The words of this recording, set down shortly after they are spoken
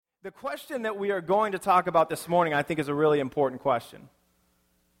The question that we are going to talk about this morning, I think, is a really important question.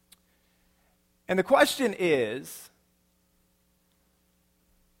 And the question is,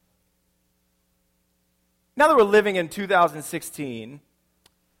 now that we're living in 2016,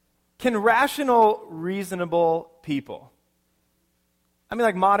 can rational, reasonable people,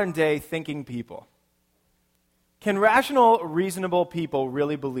 like modern day thinking people, can rational, reasonable people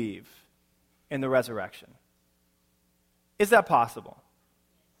really believe in the resurrection? Is that possible?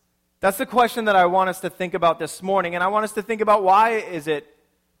 That's the question that I want us to think about this morning, and I want us to think about why is it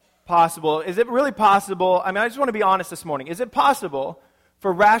possible? Is it really possible? I just want to be honest this morning. Is it possible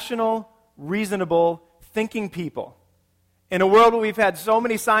for rational, reasonable, thinking people in a world where we've had so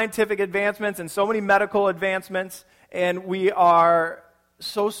many scientific advancements and so many medical advancements, and we are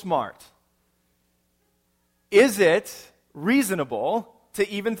so smart? Is it reasonable to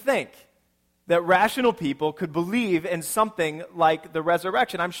even think that rational people could believe in something like the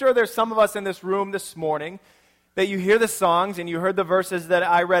resurrection? I'm sure there's some of us in this room this morning that you hear the songs and you heard the verses that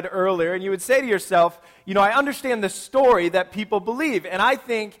I read earlier, and you would say to yourself, I understand the story that people believe, and I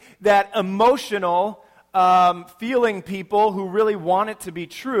think that emotional, feeling people who really want it to be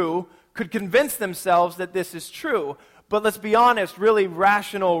true could convince themselves that this is true. But let's be honest, really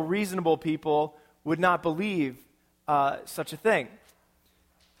rational, reasonable people would not believe such a thing.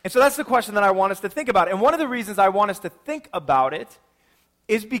 And so that's the question that I want us to think about. And one of the reasons I want us to think about it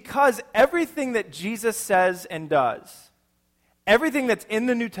is because everything that Jesus says and does, everything that's in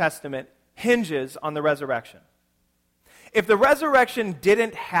the New Testament, hinges on the resurrection. If the resurrection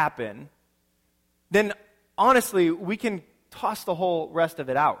didn't happen, then honestly, we can toss the whole rest of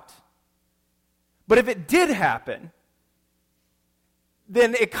it out. But if it did happen,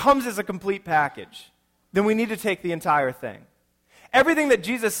 then it comes as a complete package. Then we need to take the entire thing. Everything that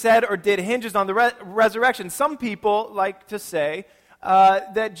Jesus said or did hinges on the resurrection. Some people like to say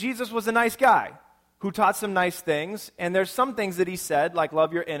that Jesus was a nice guy who taught some nice things, and there's some things that he said, like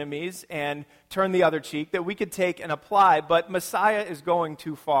love your enemies and turn the other cheek, that we could take and apply, but Messiah is going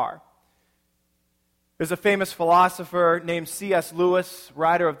too far. There's a famous philosopher named C.S. Lewis,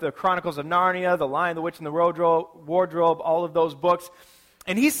 writer of the Chronicles of Narnia, The Lion, the Witch, and the Wardrobe, all of those books,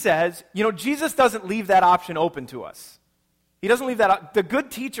 and he says, Jesus doesn't leave that option open to us. He doesn't leave that. The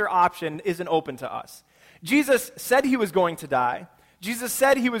good teacher option isn't open to us. Jesus said he was going to die. Jesus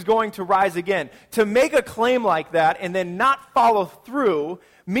said he was going to rise again. To make a claim like that and then not follow through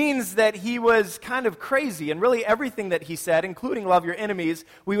means that he was kind of crazy. And really everything that he said, including love your enemies,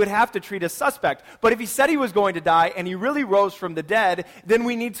 we would have to treat as suspect. But if he said he was going to die and he really rose from the dead, then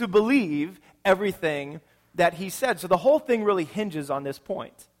we need to believe everything that he said. So the whole thing really hinges on this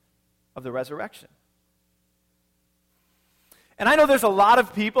point of the resurrection. And I know there's a lot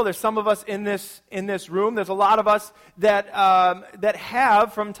of people, there's some of us in this room, there's a lot of us that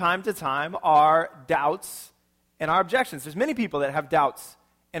have from time to time our doubts and our objections. There's many people that have doubts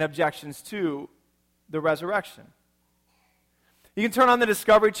and objections to the resurrection. You can turn on the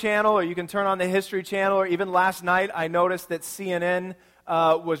Discovery Channel, or you can turn on the History Channel, or even last night I noticed that CNN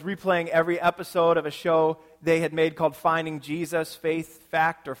was replaying every episode of a show they had made called Finding Jesus, Faith,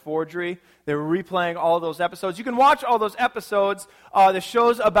 Fact, or Forgery. They were replaying all those episodes. You can watch all those episodes, the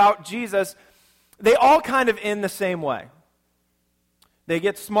shows about Jesus. They all kind of end the same way. They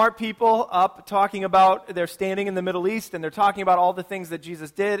get smart people up talking about, they're standing in the Middle East, and they're talking about all the things that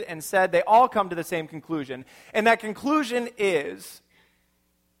Jesus did and said. They all come to the same conclusion. And that conclusion is,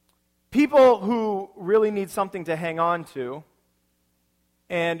 people who really need something to hang on to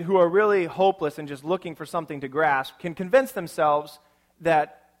and who are really hopeless and just looking for something to grasp can convince themselves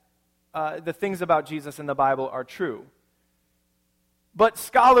that the things about Jesus in the Bible are true. But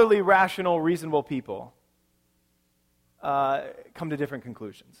scholarly, rational, reasonable people come to different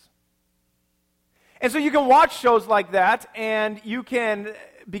conclusions. And so you can watch shows like that, and you can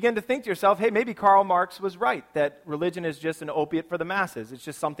begin to think to yourself, hey, maybe Karl Marx was right, that religion is just an opiate for the masses. It's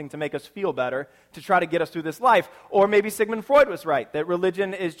just something to make us feel better, to try to get us through this life. Or maybe Sigmund Freud was right, that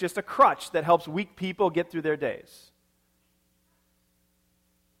religion is just a crutch that helps weak people get through their days.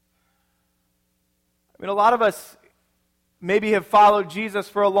 A lot of us maybe have followed Jesus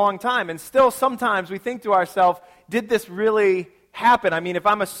for a long time, and still sometimes we think to ourselves, did this really happen? If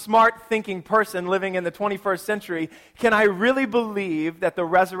I'm a smart thinking person living in the 21st century, can I really believe that the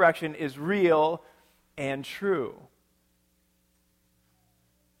resurrection is real and true?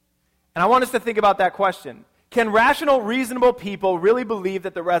 And I want us to think about that question. Can rational, reasonable people really believe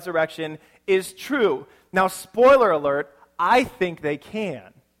that the resurrection is true? Now, spoiler alert, I think they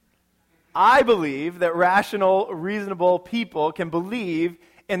can. I believe that rational, reasonable people can believe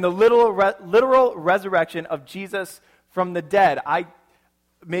in the literal resurrection of Jesus from the dead.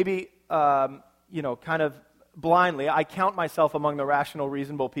 maybe, kind of blindly, I count myself among the rational,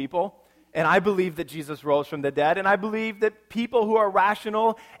 reasonable people, and I believe that Jesus rose from the dead, and I believe that people who are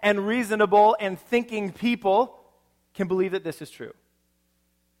rational and reasonable and thinking people can believe that this is true.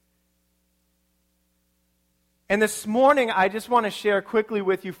 And this morning, I just want to share quickly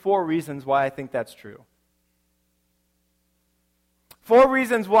with you 4 reasons why I think that's true. 4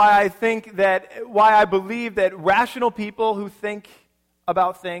 reasons why I believe that rational people who think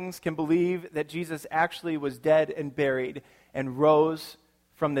about things can believe that Jesus actually was dead and buried and rose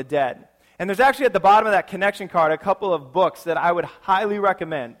from the dead. And there's actually at the bottom of that connection card a couple of books that I would highly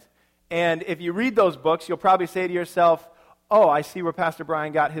recommend. And if you read those books, you'll probably say to yourself, oh, I see where Pastor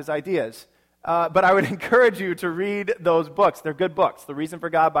Brian got his ideas. But I would encourage you to read those books. They're good books. The Reason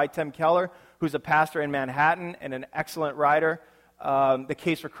for God by Tim Keller, who's a pastor in Manhattan and an excellent writer. The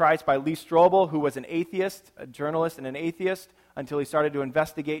Case for Christ by Lee Strobel, who was an atheist, a journalist and an atheist, until he started to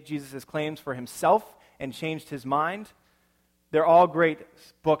investigate Jesus' claims for himself and changed his mind. They're all great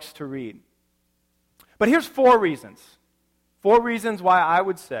books to read. But here's 4 reasons. 4 reasons why I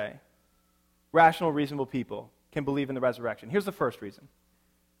would say rational, reasonable people can believe in the resurrection. Here's the first reason.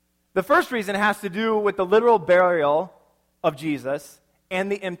 The first reason has to do with the literal burial of Jesus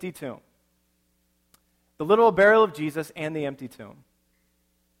and the empty tomb. The literal burial of Jesus and the empty tomb.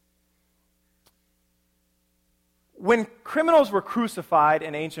 When criminals were crucified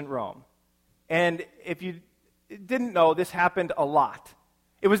in ancient Rome, and if you didn't know, this happened a lot.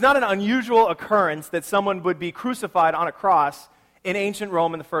 It was not an unusual occurrence that someone would be crucified on a cross in ancient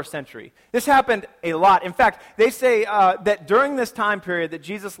Rome in the first century. This happened a lot. In fact, they say that during this time period that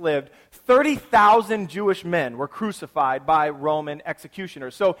Jesus lived, 30,000 Jewish men were crucified by Roman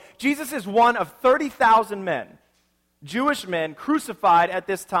executioners. So Jesus is one of 30,000 men, Jewish men, crucified at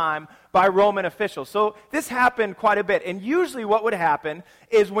this time by Roman officials. So this happened quite a bit. And usually what would happen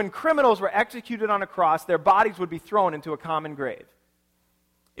is when criminals were executed on a cross, their bodies would be thrown into a common grave.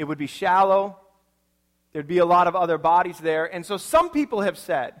 It would be shallow. There'd be a lot of other bodies there. And so some people have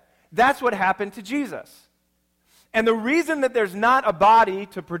said that's what happened to Jesus. And the reason that there's not a body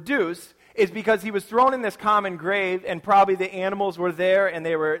to produce is because he was thrown in this common grave, and probably the animals were there, and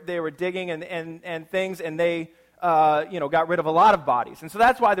they were digging and things, and they got rid of a lot of bodies. And so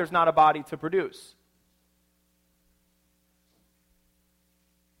that's why there's not a body to produce.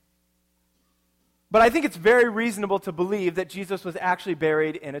 But I think it's very reasonable to believe that Jesus was actually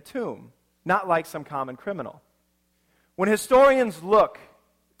buried in a tomb, not like some common criminal. When historians look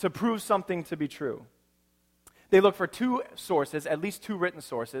to prove something to be true, they look for 2 sources, at least 2 written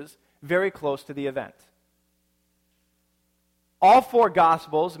sources, very close to the event. All 4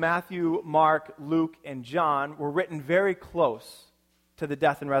 Gospels, Matthew, Mark, Luke, and John, were written very close to the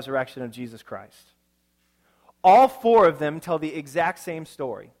death and resurrection of Jesus Christ. All 4 of them tell the exact same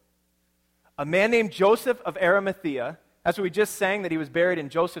story. A man named Joseph of Arimathea, that's what we just sang, that he was buried in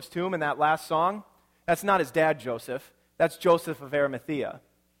Joseph's tomb in that last song. That's not his dad, Joseph. That's Joseph of Arimathea.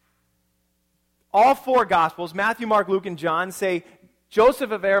 All 4 Gospels, Matthew, Mark, Luke, and John, say Joseph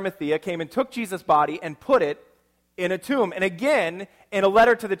of Arimathea came and took Jesus' body and put it in a tomb. And again, in a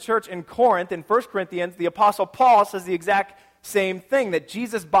letter to the church in Corinth, in 1 Corinthians, the Apostle Paul says the exact same thing, that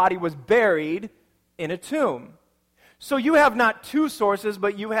Jesus' body was buried in a tomb. So you have not 2 sources,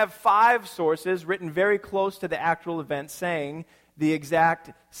 but you have 5 sources written very close to the actual event saying the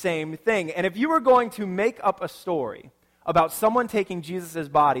exact same thing. And if you were going to make up a story about someone taking Jesus'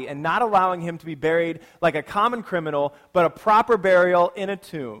 body and not allowing him to be buried like a common criminal, but a proper burial in a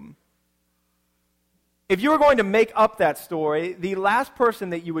tomb, if you were going to make up that story, the last person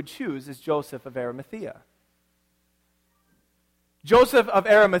that you would choose is Joseph of Arimathea. Joseph of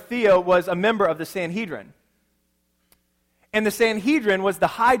Arimathea was a member of the Sanhedrin. And the Sanhedrin was the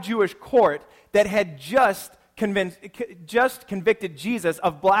high Jewish court that had just convicted Jesus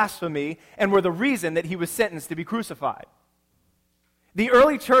of blasphemy and were the reason that he was sentenced to be crucified. The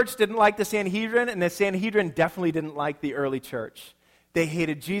early church didn't like the Sanhedrin, and the Sanhedrin definitely didn't like the early church. They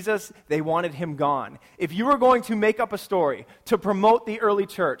hated Jesus. They wanted him gone. If you were going to make up a story to promote the early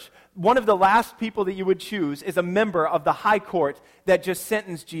church, one of the last people that you would choose is a member of the high court that just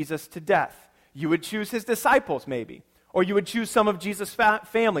sentenced Jesus to death. You would choose his disciples, maybe. Or you would choose some of Jesus'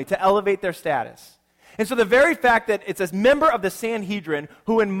 family to elevate their status. And so the very fact that it's a member of the Sanhedrin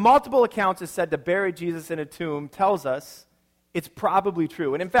who in multiple accounts is said to bury Jesus in a tomb tells us it's probably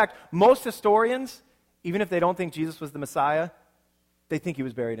true. And in fact, most historians, even if they don't think Jesus was the Messiah, they think he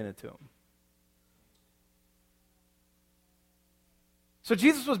was buried in a tomb. So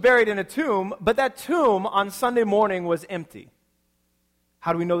Jesus was buried in a tomb, but that tomb on Sunday morning was empty.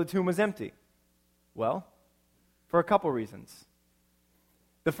 How do we know the tomb was empty? Well, for a couple reasons.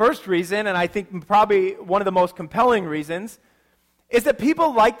 The first reason, and I think probably one of the most compelling reasons, is that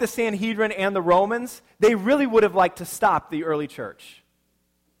people like the Sanhedrin and the Romans, they really would have liked to stop the early church.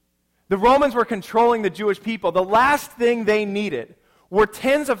 The Romans were controlling the Jewish people. The last thing they needed were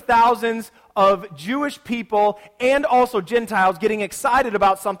tens of thousands of Jewish people and also Gentiles getting excited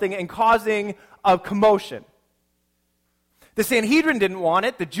about something and causing a commotion. The Sanhedrin didn't want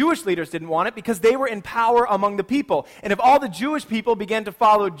it, the Jewish leaders didn't want it, because they were in power among the people. And if all the Jewish people began to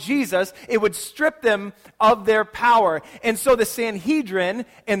follow Jesus, it would strip them of their power. And so the Sanhedrin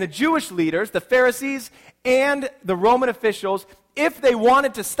and the Jewish leaders, the Pharisees and the Roman officials, if they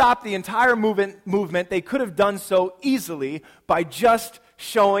wanted to stop the entire movement, they could have done so easily by just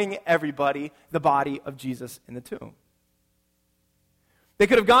showing everybody the body of Jesus in the tomb. They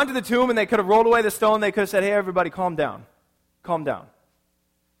could have gone to the tomb and they could have rolled away the stone. They could have said, hey, everybody, calm down. Calm down.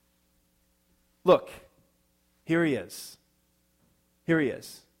 Look, here he is. Here he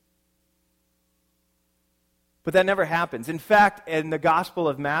is. But that never happens. In fact, in the Gospel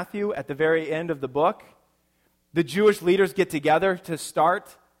of Matthew, at the very end of the book, the Jewish leaders get together to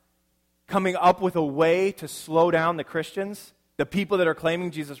start coming up with a way to slow down the Christians, the people that are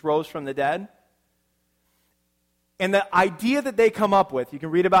claiming Jesus rose from the dead. And the idea that they come up with, you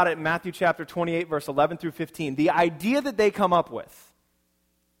can read about it in Matthew chapter 28, verse 11 through 15. The idea that they come up with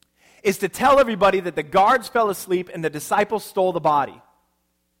is to tell everybody that the guards fell asleep and the disciples stole the body.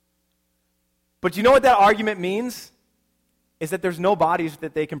 But you know what that argument means? Is that there's no bodies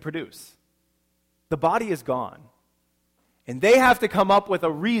that they can produce. The body is gone. And they have to come up with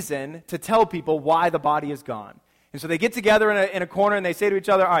a reason to tell people why the body is gone. And so they get together in a corner and they say to each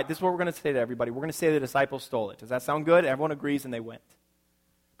other, all right, this is what we're going to say to everybody. We're going to say the disciples stole it. Does that sound good? Everyone agrees and they went.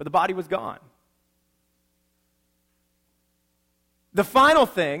 But the body was gone. The final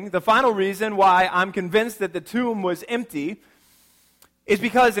thing, the final reason why I'm convinced that the tomb was empty is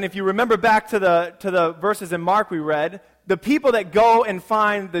because, and if you remember back to the verses in Mark we read, the people that go and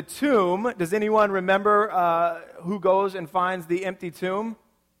find the tomb, does anyone remember who goes and finds the empty tomb?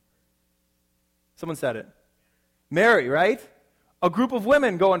 Someone said it. Mary, right? A group of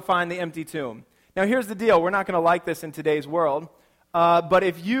women go and find the empty tomb. Now here's the deal. We're not going to like this in today's world. But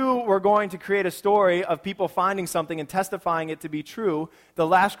if you were going to create a story of people finding something and testifying it to be true, the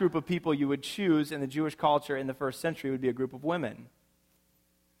last group of people you would choose in the Jewish culture in the first century would be a group of women.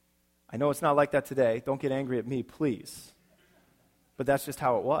 I know it's not like that today. Don't get angry at me, please. But that's just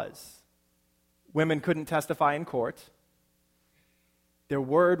how it was. Women couldn't testify in court. Their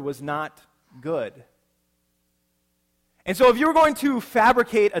word was not good. And so if you were going to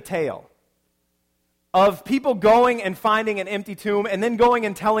fabricate a tale of people going and finding an empty tomb and then going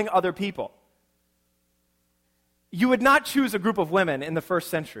and telling other people, you would not choose a group of women in the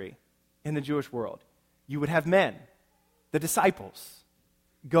first century in the Jewish world. You would have men, the disciples,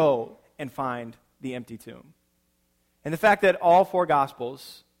 go and find the empty tomb. And the fact that all four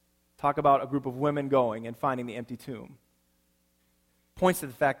Gospels talk about a group of women going and finding the empty tomb points to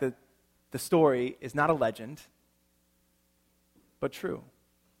the fact that the story is not a legend, but true.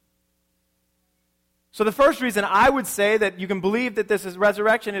 So the first reason I would say that you can believe that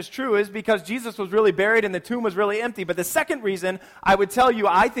resurrection is true is because Jesus was really buried and the tomb was really empty. But the second reason I would tell you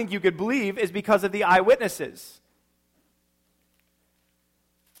I think you could believe is because of the eyewitnesses.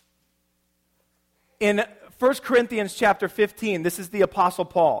 In 1 Corinthians chapter 15, this is the Apostle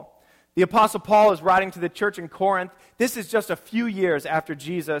Paul. The Apostle Paul is writing to the church in Corinth. This is just a few years after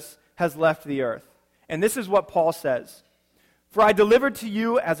Jesus has left the earth. And this is what Paul says. For I delivered to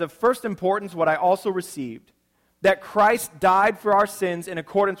you as of first importance what I also received, that Christ died for our sins in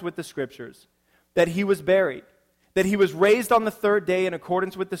accordance with the Scriptures, that he was buried, that he was raised on the third day in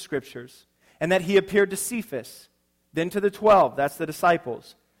accordance with the Scriptures, and that he appeared to Cephas, then to the 12, that's the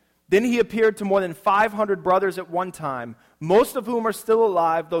disciples. Then he appeared to more than 500 brothers at one time, most of whom are still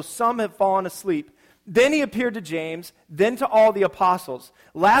alive, though some have fallen asleep. Then he appeared to James, then to all the apostles.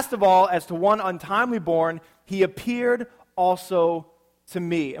 Last of all, as to one untimely born, he appeared also to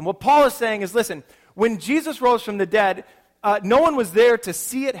me. And what Paul is saying is, listen, when Jesus rose from the dead, no one was there to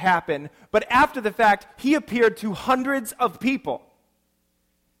see it happen, but after the fact, he appeared to hundreds of people.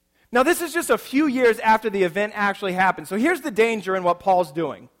 Now, this is just a few years after the event actually happened. So here's the danger in what Paul's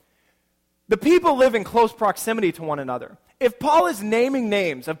doing. The people live in close proximity to one another. If Paul is naming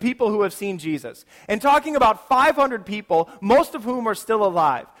names of people who have seen Jesus and talking about 500 people, most of whom are still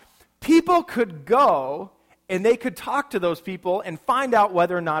alive, people could go and they could talk to those people and find out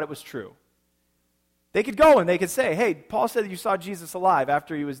whether or not it was true. They could go and they could say, hey, Paul said that you saw Jesus alive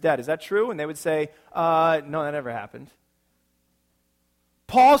after he was dead. Is that true? And they would say, no, that never happened.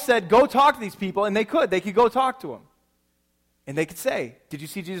 Paul said, go talk to these people, and they could. They could go talk to him. And they could say, did you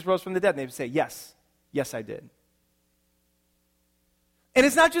see Jesus rose from the dead? And they would say, yes. Yes, I did. And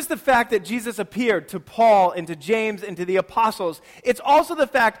it's not just the fact that Jesus appeared to Paul and to James and to the apostles. It's also the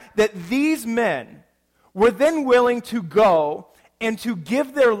fact that these men were then willing to go and to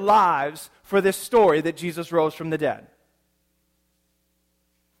give their lives for this story that Jesus rose from the dead.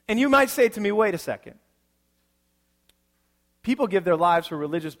 And you might say to me, wait a second. People give their lives for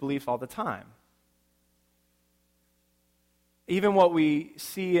religious beliefs all the time. Even what we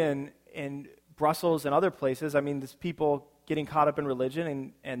see in Brussels and other places, I mean, there's people getting caught up in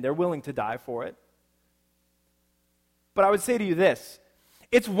religion and they're willing to die for it. But I would say to you this.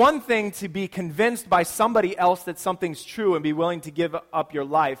 It's one thing to be convinced by somebody else that something's true and be willing to give up your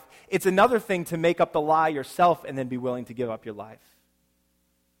life. It's another thing to make up the lie yourself and then be willing to give up your life.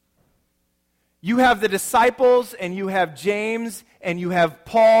 You have the disciples and you have James and you have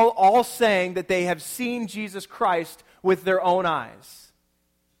Paul all saying that they have seen Jesus Christ with their own eyes.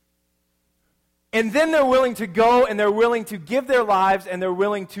 And then they're willing to go and they're willing to give their lives and they're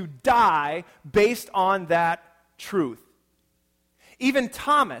willing to die based on that truth. Even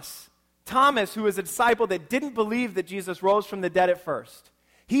Thomas, who is a disciple that didn't believe that Jesus rose from the dead at first,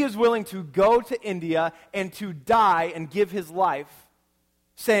 he is willing to go to India and to die and give his life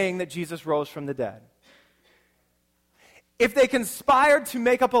saying that Jesus rose from the dead. If they conspired to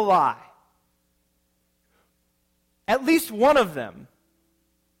make up a lie, at least one of them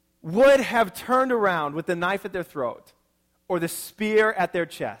would have turned around with the knife at their throat or the spear at their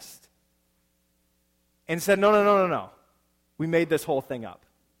chest and said, no. We made this whole thing up.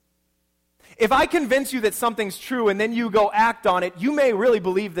 If I convince you that something's true and then you go act on it, you may really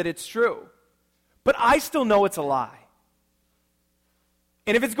believe that it's true. But I still know it's a lie.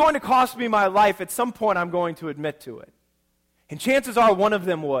 And if it's going to cost me my life, at some point I'm going to admit to it. And chances are one of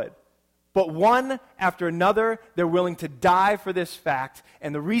them would. But one after another, they're willing to die for this fact.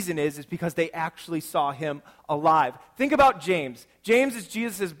 And the reason is because they actually saw him alive. Think about James. James is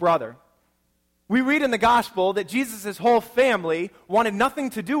Jesus' brother. We read in the gospel that Jesus' whole family wanted nothing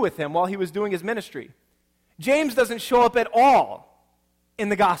to do with him while he was doing his ministry. James doesn't show up at all in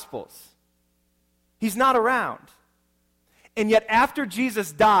the gospels. He's not around. And yet after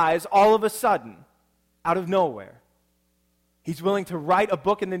Jesus dies, all of a sudden, out of nowhere, he's willing to write a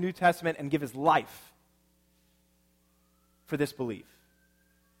book in the New Testament and give his life for this belief.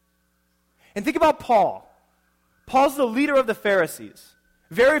 And think about Paul. Paul's the leader of the Pharisees.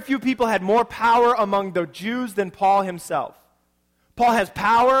 Very few people had more power among the Jews than Paul himself. Paul has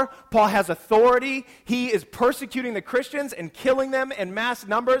power. Paul has authority. He is persecuting the Christians and killing them in mass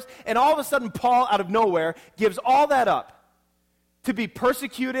numbers. And all of a sudden, Paul, out of nowhere, gives all that up to be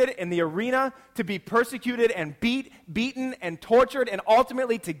persecuted in the arena, to be persecuted and beaten and tortured, and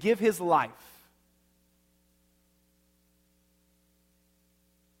ultimately to give his life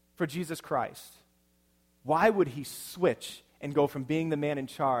for Jesus Christ. Why would he switch and go from being the man in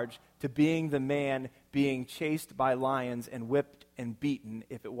charge to being the man being chased by lions and whipped and beaten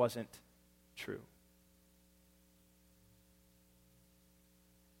if it wasn't true?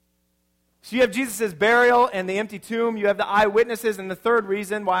 So you have Jesus' burial and the empty tomb. You have the eyewitnesses. And the third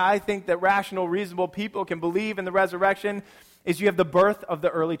reason why I think that rational, reasonable people can believe in the resurrection is you have the birth of the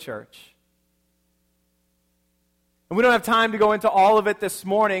early church. And we don't have time to go into all of it this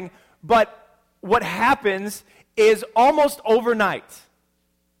morning, but what happens is almost overnight,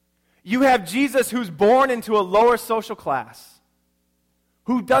 you have Jesus who's born into a lower social class,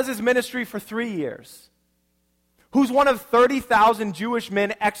 who does his ministry for 3 years, who's one of 30,000 Jewish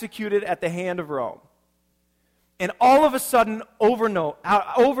men executed at the hand of Rome. And all of a sudden,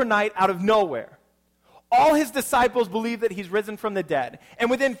 overnight, out of nowhere, all his disciples believe that he's risen from the dead. And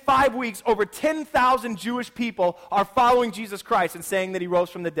within 5 weeks, over 10,000 Jewish people are following Jesus Christ and saying that he rose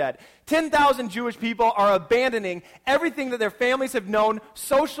from the dead. 10,000 Jewish people are abandoning everything that their families have known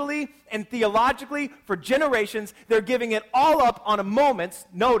socially and theologically for generations. They're giving it all up on a moment's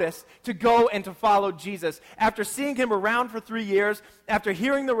notice to go and to follow Jesus. After seeing him around for 3 years, after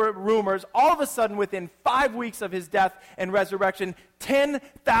hearing the rumors, all of a sudden within 5 weeks of his death and resurrection,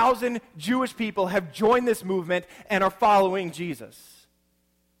 10,000 Jewish people have joined this movement and are following Jesus.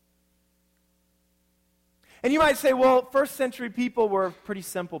 And you might say, well, first century people were pretty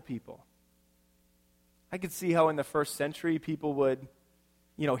simple people. I could see how in the first century people would,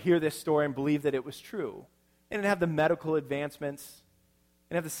 hear this story and believe that it was true. They didn't have the medical advancements.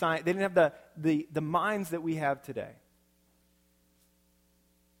 They didn't have the science. They didn't have the minds that we have today.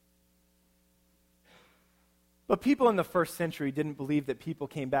 But people in the first century didn't believe that people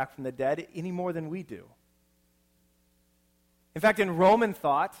came back from the dead any more than we do. In fact, in Roman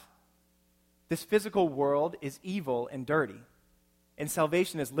thought, this physical world is evil and dirty. and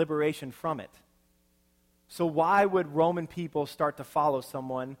salvation is liberation from it. So why would Roman people start to follow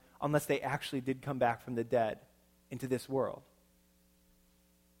someone unless they actually did come back from the dead into this world?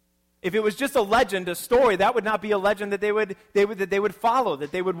 If it was just a legend, a story, that would not be a legend that they would follow,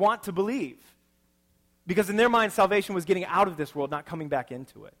 that they would want to believe. Because in their mind, salvation was getting out of this world, not coming back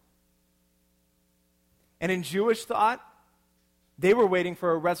into it. And in Jewish thought, they were waiting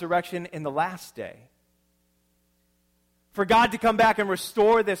for a resurrection in the last day. For God to come back and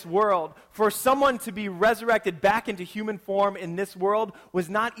restore this world, for someone to be resurrected back into human form in this world was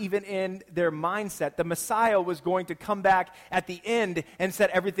not even in their mindset. The Messiah was going to come back at the end and set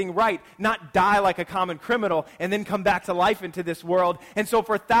everything right, not die like a common criminal and then come back to life into this world. And so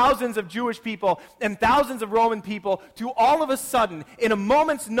for thousands of Jewish people and thousands of Roman people to all of a sudden, in a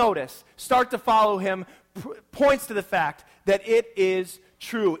moment's notice, start to follow him points to the fact that it is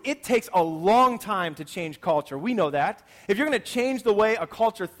true. It takes a long time to change culture. We know that. If you're going to change the way a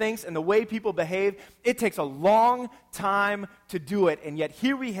culture thinks and the way people behave, it takes a long time to do it. And yet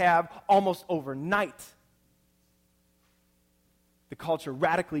here we have, almost overnight, the culture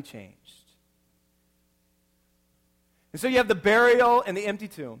radically changed. And so you have the burial and the empty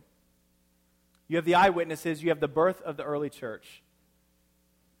tomb. You have the eyewitnesses. You have the birth of the early church.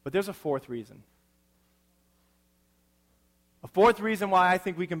 But there's a fourth reason. A fourth reason why I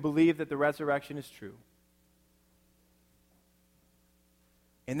think we can believe that the resurrection is true.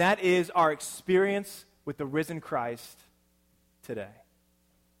 And that is our experience with the risen Christ today.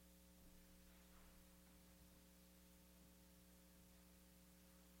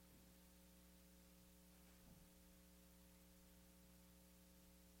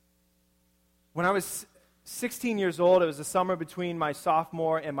 When I was 16 years old, it was the summer between my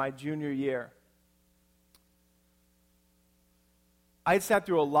sophomore and my junior year. I had sat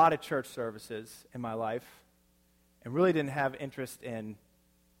through a lot of church services in my life and really didn't have interest in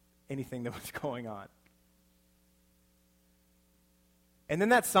anything that was going on. And then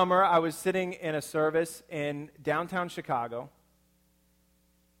that summer, I was sitting in a service in downtown Chicago.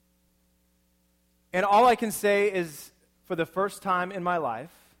 And all I can say is, for the first time in my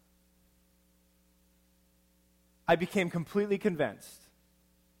life, I became completely convinced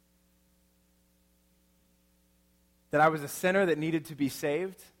that I was a sinner that needed to be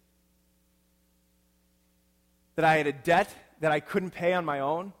saved, that I had a debt that I couldn't pay on my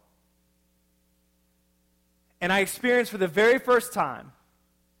own. And I experienced for the very first time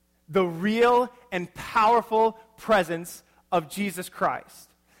the real and powerful presence of Jesus Christ.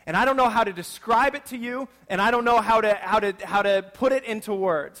 And I don't know how to describe it to you, and I don't know how to put it into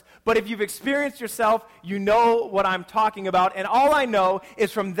words. But if you've experienced yourself, you know what I'm talking about. And all I know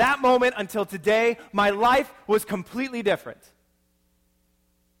is from that moment until today, my life was completely different.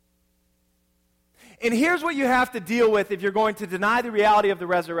 And here's what you have to deal with if you're going to deny the reality of the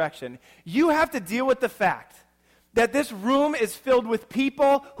resurrection. You have to deal with the fact that this room is filled with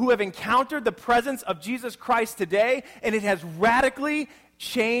people who have encountered the presence of Jesus Christ today, and it has radically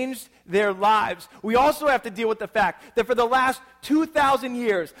changed their lives. We also have to deal with the fact that for the last 2,000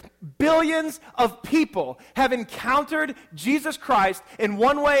 years, billions of people have encountered Jesus Christ in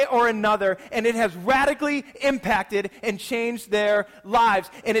one way or another, and it has radically impacted and changed their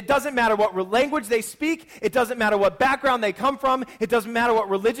lives. And it doesn't matter what language they speak, it doesn't matter what background they come from, it doesn't matter what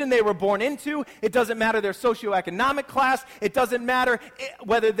religion they were born into, it doesn't matter their socioeconomic class, it doesn't matter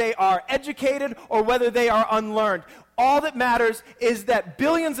whether they are educated or whether they are unlearned. All that matters is that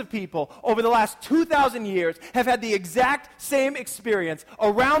billions of people over the last 2,000 years have had the exact same experience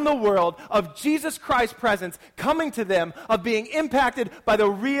around the world of Jesus Christ's presence coming to them, of being impacted by the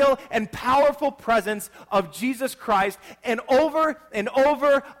real and powerful presence of Jesus Christ. And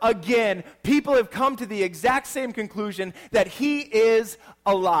over again, people have come to the exact same conclusion that he is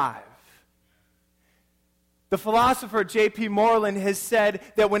alive. The philosopher J.P. Moreland has said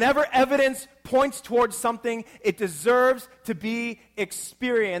that whenever evidence points towards something, it deserves to be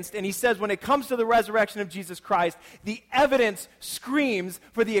experienced. And he says when it comes to the resurrection of Jesus Christ, the evidence screams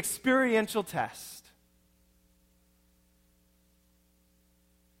for the experiential test.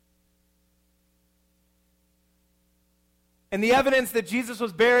 And the evidence that Jesus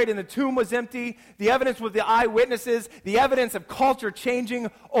was buried and the tomb was empty, the evidence with the eyewitnesses, the evidence of culture changing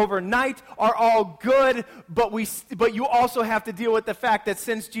overnight are all good, but you also have to deal with the fact that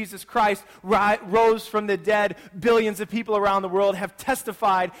since Jesus Christ rose from the dead, billions of people around the world have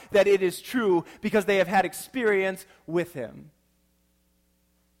testified that it is true because they have had experience with him.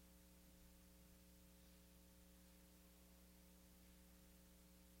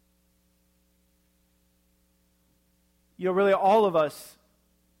 You know, really, all of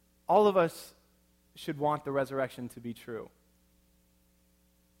us should want the resurrection to be true.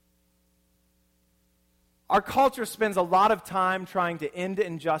 Our culture spends a lot of time trying to end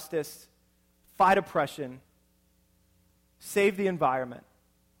injustice, fight oppression, save the environment.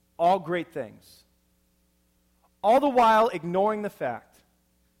 All great things. All the while ignoring the fact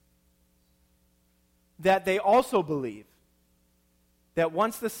that they also believe that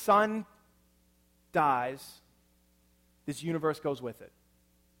once the sun dies, this universe goes with it.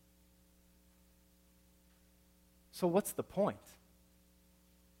 So what's the point?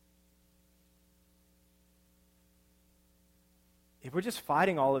 If we're just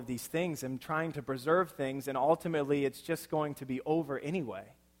fighting all of these things and trying to preserve things, and ultimately it's just going to be over anyway.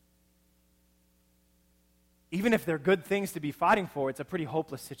 Even if they're good things to be fighting for, it's a pretty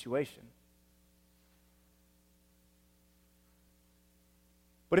hopeless situation.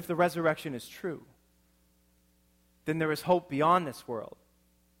 But if the resurrection is true, then there is hope beyond this world.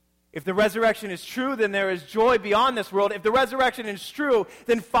 If the resurrection is true, then there is joy beyond this world. If the resurrection is true,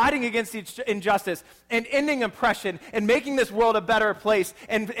 then fighting against injustice and ending oppression and making this world a better place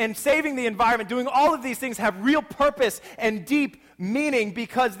and saving the environment, doing all of these things have real purpose and deep meaning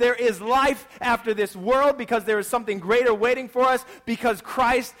because there is life after this world, because there is something greater waiting for us, because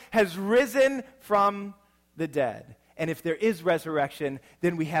Christ has risen from the dead. And if there is resurrection,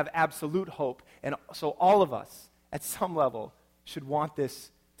 then we have absolute hope. And so all of us, at some level, should want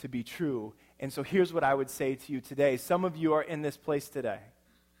this to be true. And so here's what I would say to you today. Some of you are in this place today,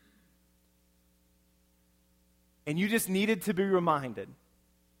 and you just needed to be reminded.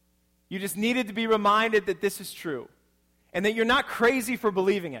 You just needed to be reminded that this is true, and that you're not crazy for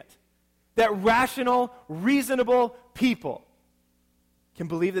believing it. That rational, reasonable people can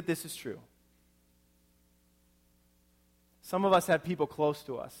believe that this is true. Some of us have people close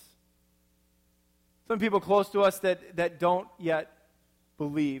to us. Some people close to us that don't yet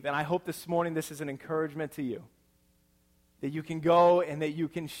believe. And I hope this morning this is an encouragement to you. That you can go and that you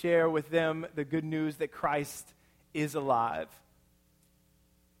can share with them the good news that Christ is alive.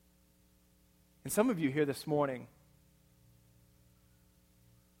 And some of you here this morning,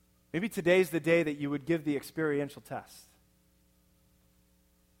 maybe today's the day that you would give the experiential test.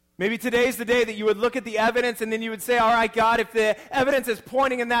 Maybe today's the day that you would look at the evidence and then you would say, all right, God, if the evidence is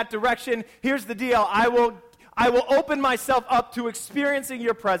pointing in that direction, here's the deal. I will open myself up to experiencing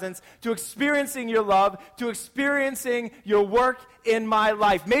your presence, to experiencing your love, to experiencing your work in my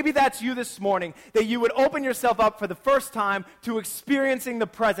life. Maybe that's you this morning, that you would open yourself up for the first time to experiencing the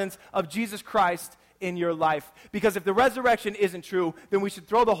presence of Jesus Christ in your life. Because if the resurrection isn't true, then we should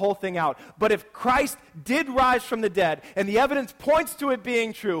throw the whole thing out. But if Christ did rise from the dead, and the evidence points to it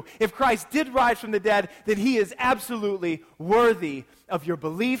being true, if Christ did rise from the dead, then he is absolutely worthy of your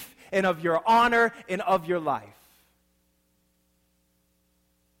belief and of your honor and of your life.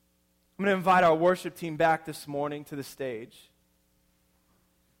 I'm going to invite our worship team back this morning to the stage.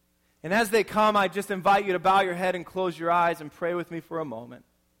 And as they come, I just invite you to bow your head and close your eyes and pray with me for a moment.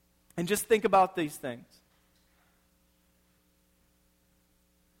 And just think about these things.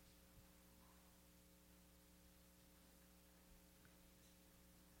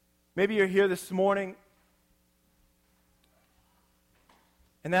 Maybe you're here this morning,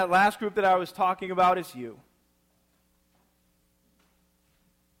 and that last group that I was talking about is you.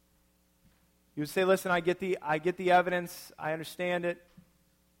 You would say, listen, I get the evidence, I understand it.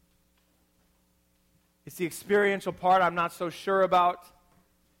 It's the experiential part I'm not so sure about.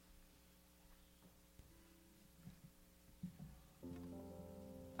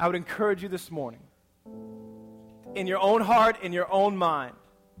 I would encourage you this morning, in your own heart, in your own mind,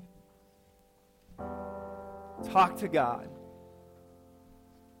 talk to God.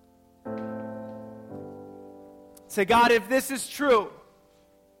 Say, God, if this is true,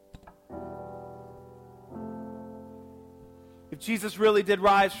 if Jesus really did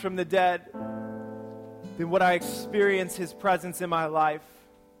rise from the dead, then would I experience his presence in my life?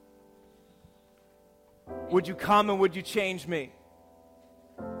 Would you come and would you change me?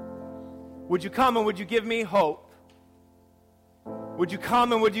 Would you come and would you give me hope? Would you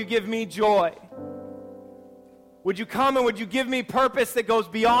come and would you give me joy? Would you come and would you give me purpose that goes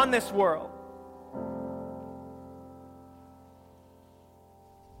beyond this world?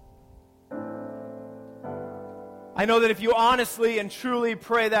 I know that if you honestly and truly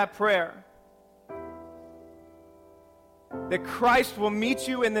pray that prayer, that Christ will meet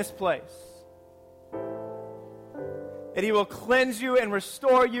you in this place. That he will cleanse you and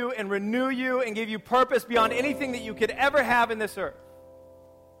restore you and renew you and give you purpose beyond anything that you could ever have in this earth.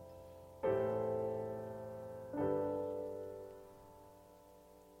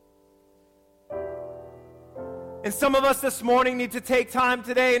 And some of us this morning need to take time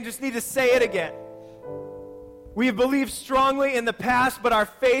today and just need to say it again. We have believed strongly in the past, but our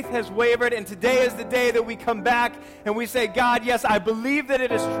faith has wavered, and today is the day that we come back and we say, God, yes, I believe that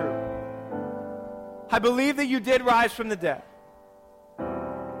it is true. I believe that you did rise from the dead.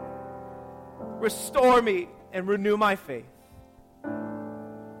 Restore me and renew my faith.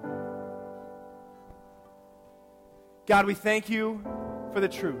 God, we thank you for the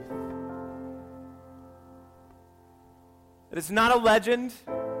truth. That it's not a legend.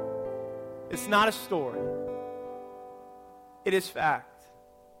 It's not a story. It is fact.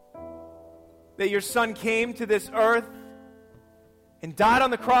 That your Son came to this earth and died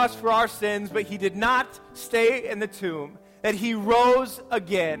on the cross for our sins, but he did not stay in the tomb. That he rose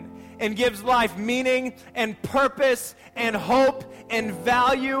again and gives life meaning and purpose and hope and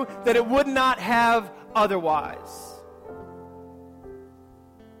value that it would not have otherwise.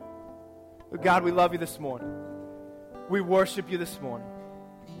 But God, we love you this morning. We worship you this morning.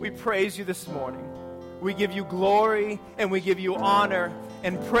 We praise you this morning. We give you glory and we give you honor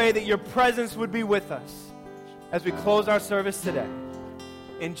and pray that your presence would be with us as we close our service today.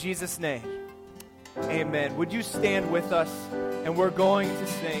 In Jesus' name, amen. Would you stand with us? And we're going to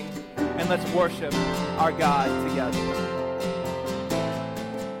sing and let's worship our God together.